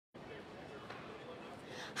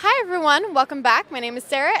Hi everyone, welcome back. My name is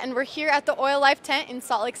Sarah and we're here at the Oil Life tent in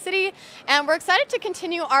Salt Lake City, and we're excited to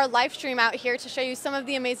continue our live stream out here to show you some of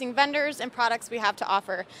the amazing vendors and products we have to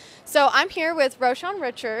offer. So I'm here with Roshan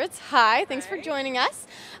Richards. Hi, thanks for joining us.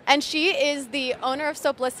 And she is the owner of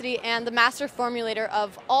Soaplicity and the master formulator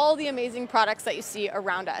of all the amazing products that you see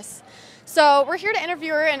around us. So we're here to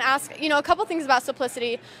interview her and ask, a couple things about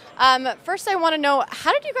Soaplicity. First, I want to know,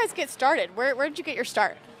 how did you guys get started? Where did you get your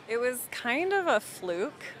start? It was kind of a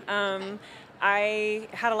fluke. I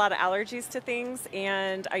had a lot of allergies to things,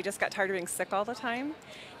 and I just got tired of being sick all the time.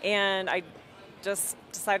 And I just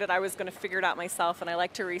decided I was going to figure it out myself, and I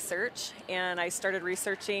like to research. And I started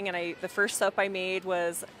researching, and the first soap I made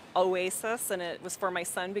was Oasis, and it was for my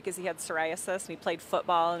son because he had psoriasis, and he played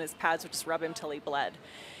football, and his pads would just rub him till he bled.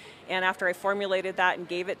 And after I formulated that and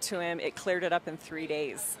gave it to him, it cleared it up in 3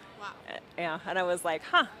 days. Wow. Yeah, and I was like,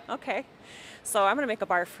 okay. So I'm going to make a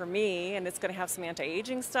bar for me, and it's going to have some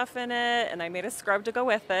anti-aging stuff in it, and I made a scrub to go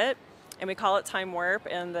with it, and we call it Time Warp,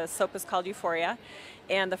 and the soap is called Euphoria.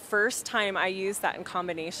 And the first time I used that in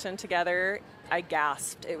combination together, I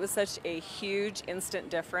gasped. It was such a huge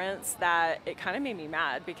instant difference that it kind of made me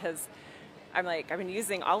mad, because I'm like, I've been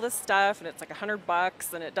using all this stuff and it's like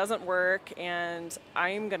 $100 and it doesn't work, and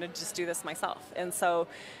I'm going to just do this myself. And so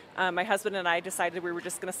my husband and I decided we were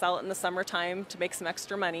just going to sell it in the summertime to make some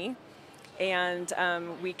extra money. And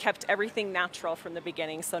we kept everything natural from the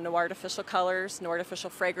beginning, so no artificial colors, no artificial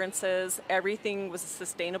fragrances. Everything was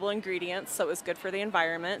sustainable ingredients, so it was good for the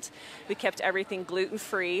environment. We kept everything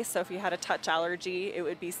gluten-free, so if you had a touch allergy, it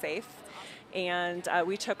would be safe. And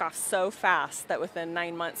we took off so fast that within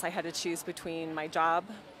 9 months I had to choose between my job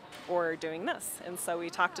or doing this. And so we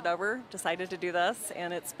talked it over, decided to do this,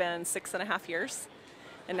 and it's been 6.5 years.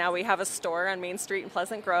 And now we have a store on Main Street in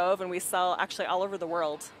Pleasant Grove, and we sell actually all over the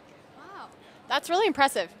world. That's really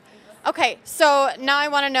impressive. Okay, so now I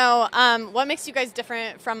want to know what makes you guys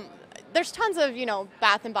different from, there's tons of,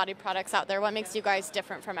 bath and body products out there. What makes you guys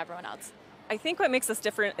different from everyone else? I think what makes us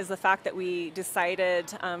different is the fact that we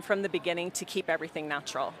decided from the beginning to keep everything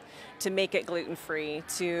natural, to make it gluten-free,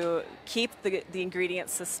 to keep the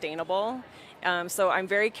ingredients sustainable. So I'm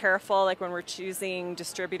very careful, like when we're choosing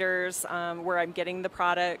distributors, where I'm getting the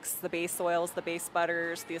products, the base oils, the base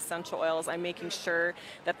butters, the essential oils. I'm making sure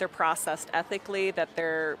that they're processed ethically, that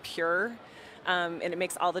they're pure, and it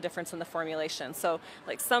makes all the difference in the formulation. So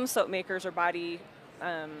like some soap makers or body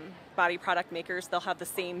product makers, they'll have the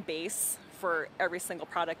same base for every single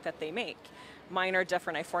product that they make. Mine are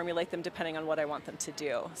different. I formulate them depending on what I want them to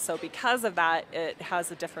do. So because of that, it has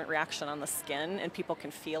a different reaction on the skin, and people can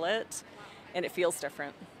feel it. And it feels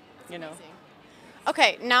different, Amazing.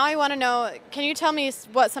 Okay, now I want to know, can you tell me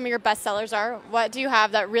what some of your best sellers are? What do you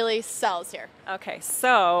have that really sells here? Okay,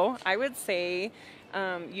 so I would say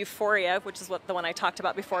Euphoria, which is the one I talked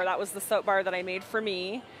about before. That was the soap bar that I made for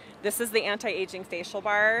me. This is the anti-aging facial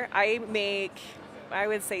bar. I make, I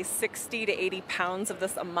would say, 60 to 80 pounds of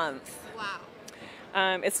this a month. Wow.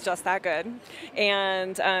 It's just that good.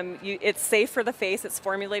 And it's safe for the face. It's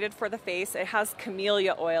formulated for the face. It has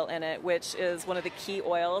camellia oil in it, which is one of the key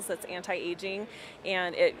oils that's anti-aging.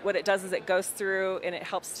 And what it does is it goes through and it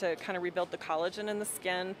helps to kind of rebuild the collagen in the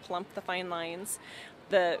skin, plump the fine lines.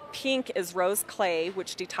 The pink is rose clay,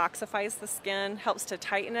 which detoxifies the skin, helps to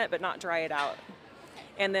tighten it but not dry it out.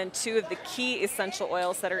 And then 2 of the key essential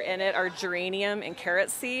oils that are in it are geranium and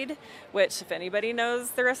carrot seed, which if anybody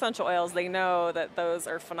knows their essential oils, they know that those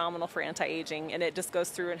are phenomenal for anti-aging, and it just goes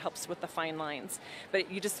through and helps with the fine lines.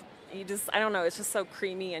 But you just, I don't know, it's just so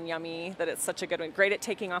creamy and yummy that it's such a good one. Great at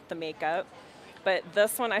taking off the makeup. But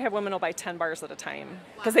this one, I have women will buy 10 bars at a time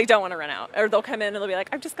because they don't want to run out. Or they'll come in and they'll be like,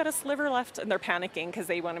 I've just got a sliver left, and they're panicking because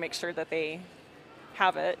they want to make sure that they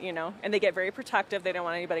have it, and they get very protective. They don't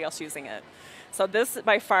want anybody else using it. So this is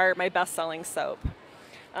by far my best-selling soap.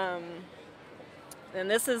 And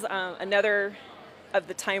this is another of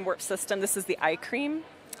the Time Warp system. This is the eye cream.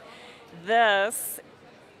 This,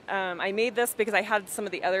 I made this because I had some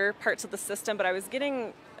of the other parts of the system, but I was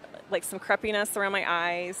getting like some crepiness around my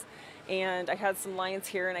eyes, and I had some lines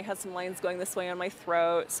here, and I had some lines going this way on my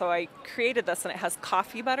throat. So I created this, and it has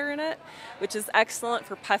coffee butter in it, which is excellent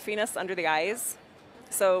for puffiness under the eyes.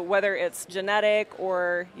 So whether it's genetic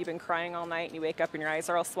or you've been crying all night and you wake up and your eyes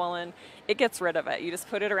are all swollen, it gets rid of it. You just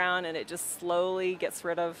put it around and it just slowly gets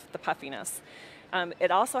rid of the puffiness.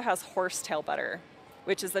 It also has horsetail butter,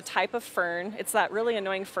 which is a type of fern. It's that really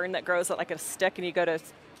annoying fern that grows at like a stick and you go to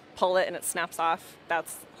pull it and it snaps off.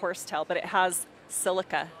 That's horsetail, but it has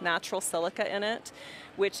silica, natural silica in it,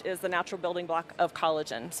 which is the natural building block of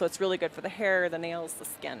collagen. So it's really good for the hair, the nails, the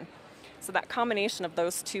skin. So that combination of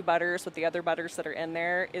those 2 butters with the other butters that are in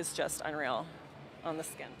there is just unreal. on the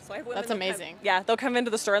skin. So I have women That's amazing. they'll come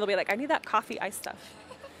into the store and they'll be like, I need that coffee ice stuff.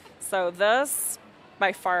 So this,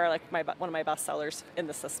 by far, like one of my best sellers in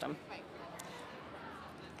the system.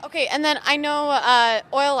 Okay, and then I know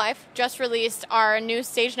Oil Life just released our new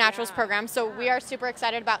Sage Naturals program, so we are super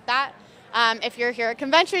excited about that. If you're here at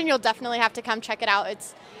convention, you'll definitely have to come check it out.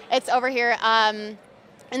 It's over here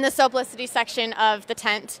in the Soaplicity section of the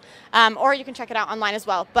tent, or you can check it out online as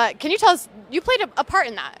well. But can you tell us, you played a part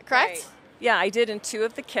in that, correct? Right. Yeah, I did in 2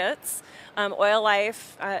 of the kits. Oil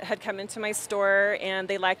Life had come into my store, and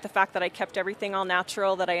they liked the fact that I kept everything all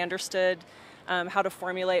natural, that I understood how to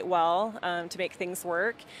formulate well to make things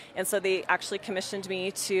work. And so they actually commissioned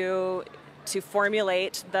me to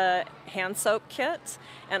formulate the hand soap kit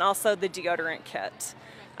and also the deodorant kit.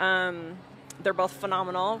 They're both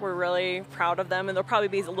phenomenal. We're really proud of them, and there'll probably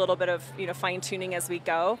be a little bit of fine tuning as we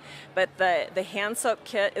go. But the hand soap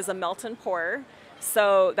kit is a melt and pour,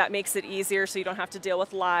 so that makes it easier. So you don't have to deal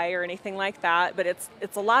with lye or anything like that. But it's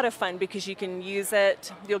a lot of fun because you can use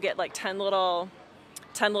it. You'll get like 10 little.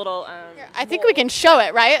 Here, I think we can show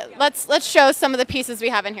it, right? Yeah. Let's show some of the pieces we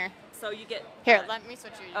have in here. So you get here. Let me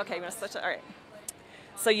switch you. Okay, I'm gonna switch it. All right.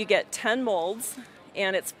 So you get 10 molds.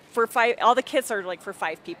 And it's for 5, all the kits are like for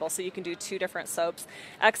 5 people, so you can do 2 different soaps.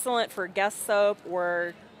 Excellent for guest soap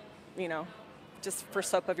or, just for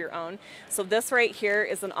soap of your own. So this right here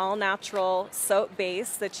is an all-natural soap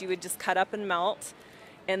base that you would just cut up and melt.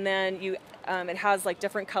 And then it has like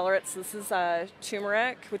different colors. This is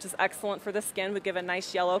turmeric, which is excellent for the skin, would give a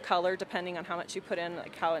nice yellow color depending on how much you put in,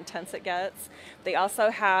 like how intense it gets. They also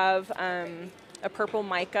have a purple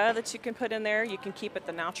mica that you can put in there. You can keep it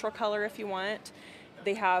the natural color if you want.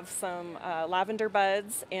 They have some lavender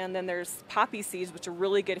buds, and then there's poppy seeds, which are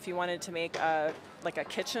really good if you wanted to make like a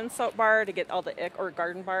kitchen soap bar to get all the ick, or a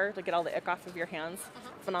garden bar to get all the ick off of your hands.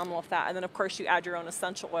 Phenomenal with that. And then of course you add your own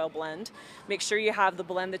essential oil blend. Make sure you have the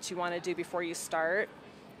blend that you want to do before you start,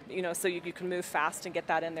 so you can move fast and get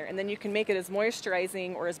that in there. And then you can make it as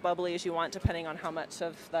moisturizing or as bubbly as you want, depending on how much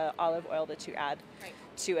of the olive oil that you add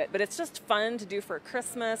to it. But it's just fun to do for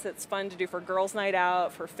Christmas. It's fun to do for girls' night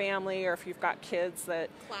out, for family, or if you've got kids that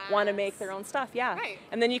want to make their own stuff. Yeah. Right.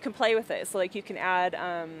 And then you can play with it. So like you can add,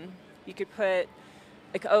 you could put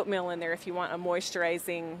like oatmeal in there if you want a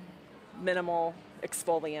moisturizing, minimal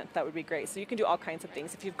exfoliant. That would be great. So you can do all kinds of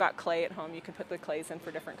things. If you've got clay at home, you can put the clays in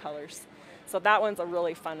for different colors. So that one's a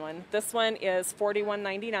really fun one. This one is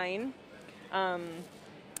 $41.99. And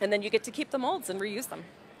then you get to keep the molds and reuse them,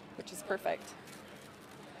 which is perfect.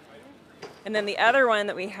 And then the other one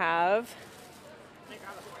that we have,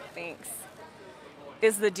 thanks,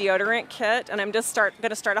 is the deodorant kit. And I'm just going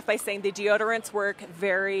to start off by saying the deodorants work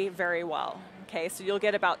very, very well. Okay, so you'll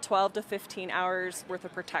get about 12 to 15 hours worth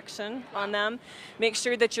of protection on them. Make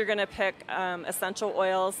sure that you're going to pick essential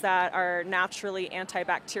oils that are naturally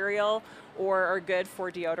antibacterial or are good for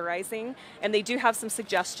deodorizing. And they do have some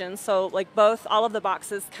suggestions. So like all of the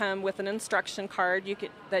boxes come with an instruction card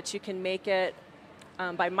that you can make it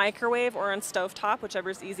by microwave or on stovetop, whichever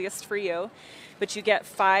is easiest for you. But you get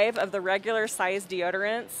 5 of the regular size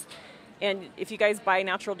deodorants. And if you guys buy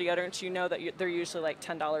natural deodorants, you know that they're usually like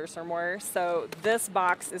 $10 or more. So this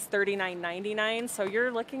box is $39.99. So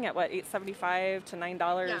you're looking at what, $8.75 to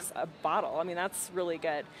 $9 a bottle. I mean, that's really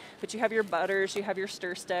good. But you have your butters, you have your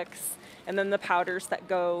stir sticks, and then the powders that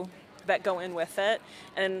go in with it.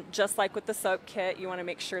 And just like with the soap kit, you want to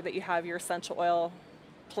make sure that you have your essential oil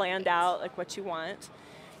planned out, like what you want.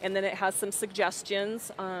 And then it has some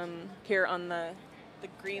suggestions here on the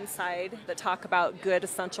green side that talk about good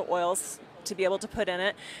essential oils to be able to put in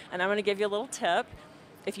it. And I'm going to give you a little tip.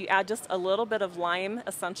 If you add just a little bit of lime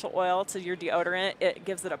essential oil to your deodorant, it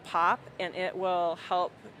gives it a pop, and it will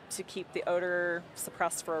help to keep the odor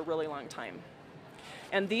suppressed for a really long time.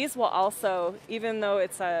 And these will also, even though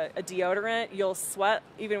it's a deodorant, you'll sweat.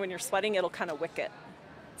 Even when you're sweating, it'll kind of wick it,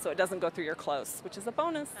 so it doesn't go through your clothes, which is a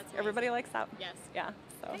bonus. Everybody likes that. Yes. Yeah.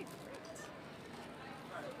 So.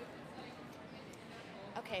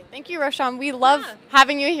 Okay, thank you, Roshan. We love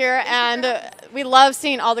having you here, and we love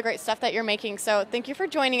seeing all the great stuff that you're making. So thank you for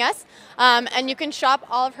joining us. And you can shop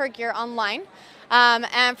all of her gear online.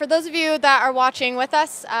 And for those of you that are watching with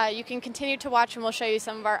us, you can continue to watch, and we'll show you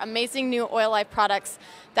some of our amazing new Oil Life products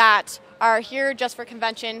that are here just for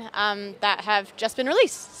convention that have just been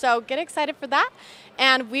released. So get excited for that,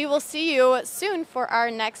 and we will see you soon for our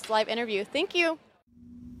next live interview. Thank you.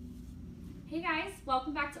 Hey guys,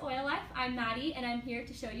 welcome back to Oil Life. I'm Maddie and I'm here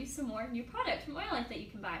to show you some more new products from Oil Life that you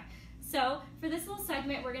can buy. So for this little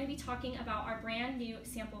segment, we're going to be talking about our brand new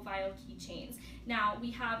sample vial keychains. Now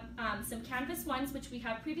we have some canvas ones which we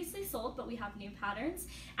have previously sold, but we have new patterns,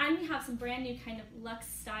 and we have some brand new kind of luxe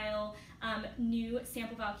style new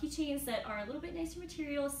sample vial keychains that are a little bit nicer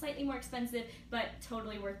material, slightly more expensive, but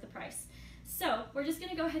totally worth the price. So we're just going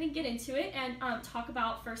to go ahead and get into it and talk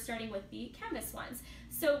about first starting with the canvas ones.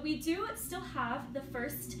 So we do still have the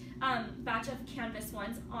first batch of canvas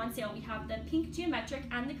ones on sale. We have the pink geometric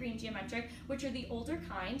and the green geometric, which are the older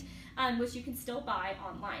kind, which you can still buy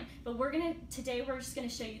online. But today we're just going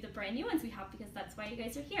to show you the brand new ones we have because that's why you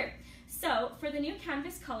guys are here. So for the new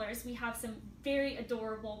canvas colors, we have some very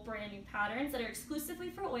adorable brand new patterns that are exclusively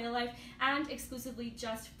for Oil Life and exclusively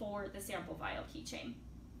just for the sample vial keychain.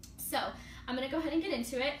 So I'm going to go ahead and get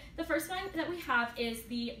into it. The first one that we have is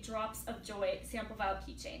the Drops of Joy sample vial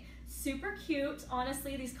keychain. Super cute.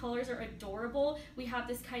 Honestly, these colors are adorable. We have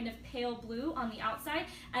this kind of pale blue on the outside,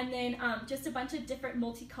 and then just a bunch of different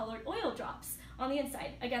multicolored oil drops on the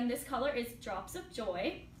inside. Again, this color is Drops of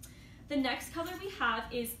Joy. The next color we have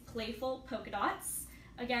is Playful Polka Dots.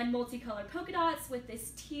 Again, multicolored polka dots with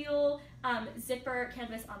this teal zipper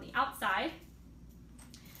canvas on the outside.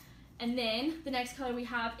 And then the next color we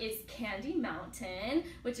have is Candy Mountain,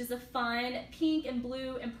 which is a fun pink and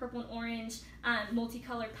blue and purple and orange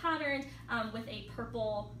multicolored pattern with a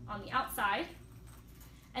purple on the outside.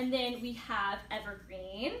 And then we have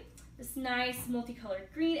Evergreen, this nice multicolored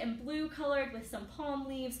green and blue colored with some palm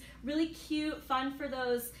leaves. Really cute, fun for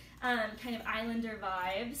those kind of islander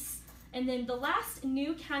vibes. And then the last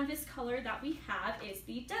new canvas color that we have is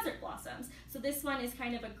the Desert Blossoms. So this one is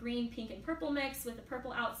kind of a green, pink, and purple mix with a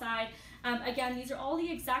purple outside. Again, these are all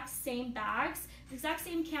the exact same bags, the exact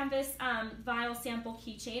same canvas vial sample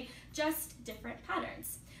keychain, just different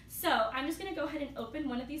patterns. So I'm just gonna go ahead and open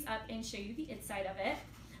one of these up and show you the inside of it.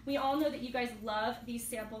 We all know that you guys love these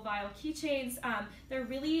sample vial keychains. They're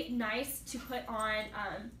really nice to put on.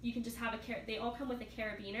 You can just have they all come with a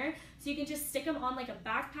carabiner, so you can just stick them on like a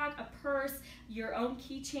backpack, a purse, your own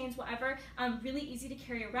keychains, whatever. Really easy to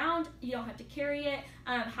carry around. You don't have to carry it.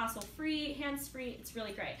 Hassle-free, hands-free. It's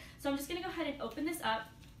really great. So I'm just gonna go ahead and open this up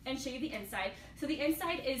and show you the inside. So the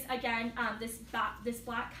inside is again this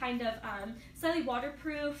black kind of slightly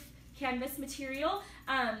waterproof canvas material.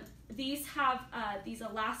 These have these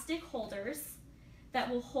elastic holders that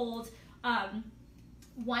will hold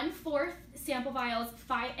 1/4 sample vials,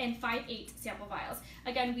 5 and 5/8 sample vials.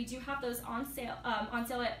 Again, we do have those on sale at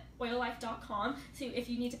oillife.com. So if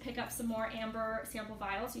you need to pick up some more amber sample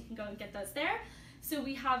vials, you can go and get those there. So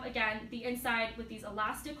we have, again, the inside with these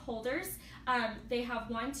elastic holders. They have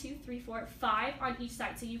 1, 2, 3, 4, 5 on each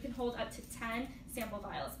side, so you can hold up to 10 sample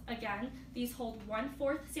vials. Again, these hold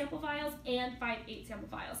 1/4 sample vials and 5/8 sample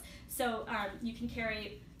vials. So you can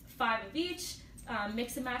carry 5 of each,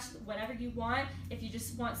 mix and match whatever you want. If you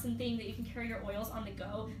just want something that you can carry your oils on the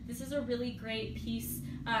go, this is a really great piece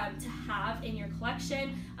to have in your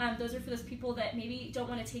collection. Those are for those people that maybe don't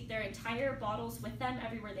want to take their entire bottles with them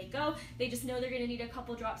everywhere they go. They just know they're going to need a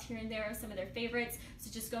couple drops here and there of some of their favorites. So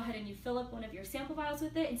just go ahead and you fill up one of your sample vials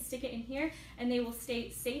with it and stick it in here, and they will stay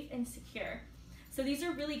safe and secure. So these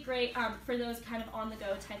are really great for those kind of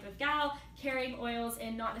on-the-go type of gal, carrying oils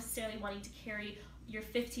and not necessarily wanting to carry your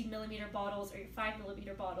 15mm bottles or your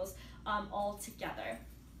 5mm bottles all together.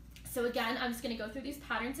 So again, I'm just going to go through these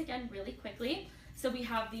patterns again really quickly. So we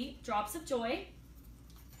have the Drops of Joy,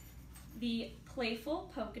 the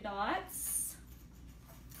Playful Polka Dots,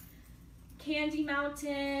 Candy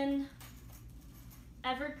Mountain,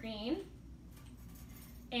 Evergreen,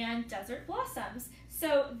 and Desert Blossoms.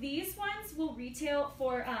 So these ones will retail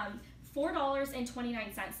for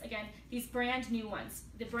 $4.29. Again, these brand new ones,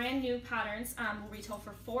 the brand new patterns will retail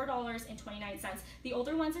for $4.29. The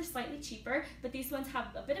older ones are slightly cheaper, but these ones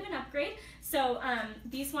have a bit of an upgrade. So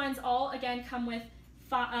these ones all, again, come with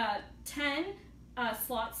 10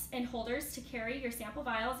 slots and holders to carry your sample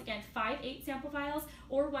vials. Again, 5/8 sample vials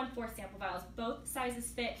or 1/4 sample vials. Both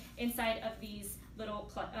sizes fit inside of these little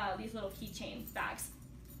keychain bags.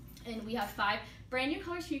 And we have 5 brand new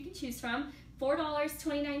colors you can choose from.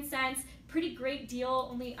 $4.29, pretty great deal,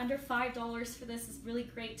 only under $5 for this is really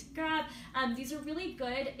great to grab. These are really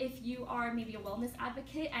good if you are maybe a wellness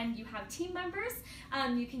advocate and you have team members.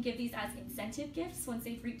 You can give these as incentive gifts once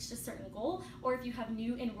they've reached a certain goal, or if you have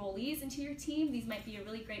new enrollees into your team, these might be a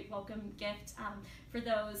really great welcome gift for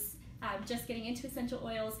those just getting into essential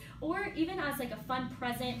oils, or even as like a fun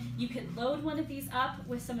present, you could load one of these up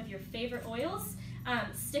with some of your favorite oils,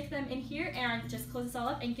 stick them in here and just close this all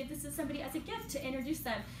up and give this to somebody as a gift to introduce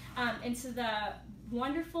them into the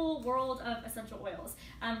wonderful world of essential oils.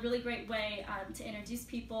 Really great way to introduce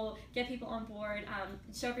people, get people on board,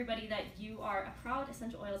 show everybody that you are a proud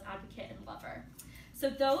essential oils advocate and lover. So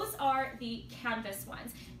those are the canvas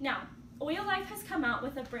ones. Now, Oil Life has come out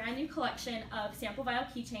with a brand new collection of sample vial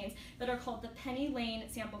keychains that are called the Penny Lane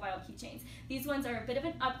sample vial keychains. These ones are a bit of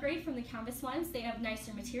an upgrade from the canvas ones. They have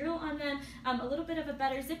nicer material on them, a little bit of a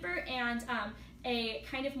better zipper, and a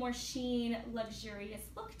kind of more sheen, luxurious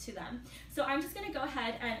look to them. So I'm just going to go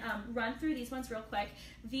ahead and run through these ones real quick.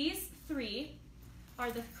 These three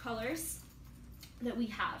are the colors that we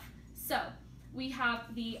have. So we have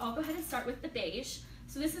I'll go ahead and start with the beige.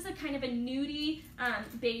 So this is a kind of a nudie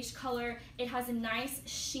beige color. It has a nice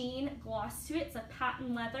sheen gloss to it. It's a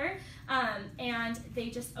patent leather, and they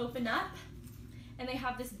just open up, and they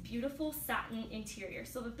have this beautiful satin interior.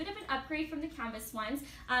 So a bit of an upgrade from the canvas ones.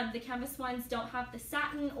 The canvas ones don't have the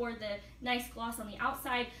satin or the nice gloss on the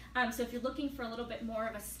outside. So if you're looking for a little bit more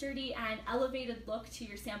of a sturdy and elevated look to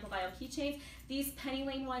your sample vial keychains, these Penny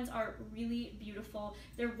Lane ones are really beautiful.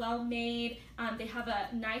 They're well made. They have a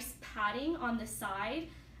nice padding on the side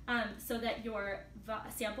so that your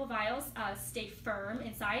sample vials stay firm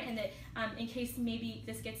inside, and that in case maybe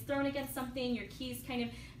this gets thrown against something, your keys kind of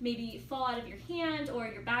maybe fall out of your hand, or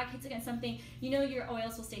your bag hits against something, you know your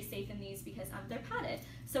oils will stay safe in these because they're padded.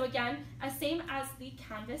 So again, same as the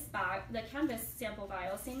canvas sample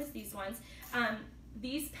vials, same as these ones.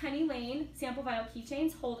 These Penny Lane sample vial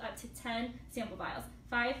keychains hold up to 10 sample vials,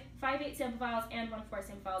 5/8 sample vials and 1/4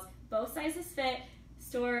 sample vials. Both sizes fit.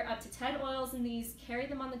 Store up to 10 oils in these, carry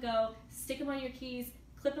them on the go, stick them on your keys,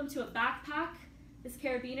 clip them to a backpack, this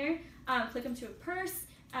carabiner, clip them to a purse,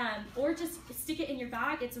 or just stick it in your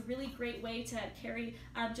bag. It's a really great way to carry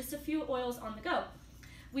just a few oils on the go.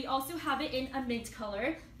 We also have it in a mint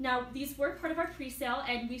color. Now, these were part of our pre-sale,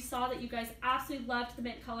 and we saw that you guys absolutely loved the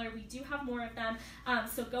mint color. We do have more of them,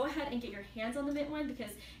 so go ahead and get your hands on the mint one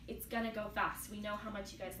because it's gonna go fast. We know how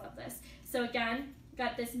much you guys love this. So again,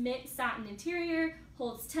 got this mint satin interior,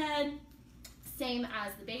 holds 10, same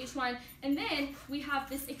as the beige one. And then we have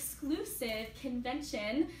this exclusive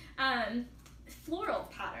convention floral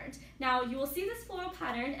pattern. Now you will see this floral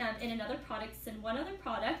pattern in another product, it's in one other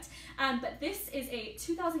product, but this is a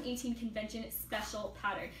 2018 convention special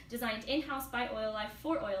pattern designed in-house by Oil Life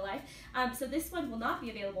for Oil Life. So this one will not be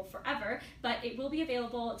available forever, but it will be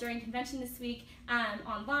available during convention this week,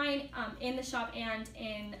 online, in the shop, and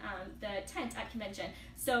in the tent at convention.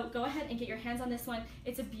 So go ahead and get your hands on this one.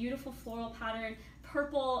 It's a beautiful floral pattern,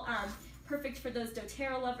 purple, perfect for those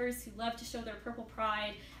doTERRA lovers who love to show their purple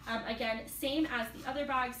pride. Again, same as the other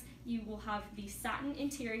bags, you will have the satin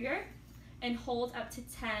interior and hold up to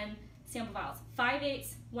 10 sample vials.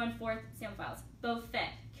 5/8, 1/4 sample vials. Both fit.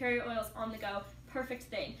 Carry oils on the go. Perfect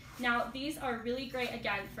thing. Now, these are really great,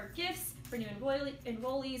 again, for gifts, for new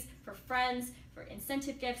enrollees, for friends, for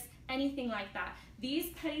incentive gifts, anything like that.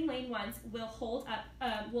 These Penny Lane ones will hold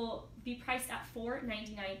up, will be priced at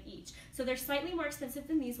 $4.99 each. So they're slightly more expensive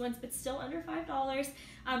than these ones, but still under $5.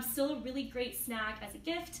 Still a really great snack as a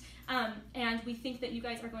gift. And we think that you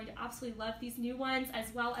guys are going to absolutely love these new ones,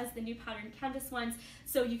 as well as the new patterned canvas ones.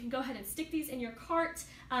 So you can go ahead and stick these in your cart,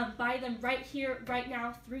 buy them right here, right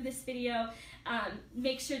now through this video.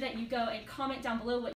 Make sure that you go and comment down below what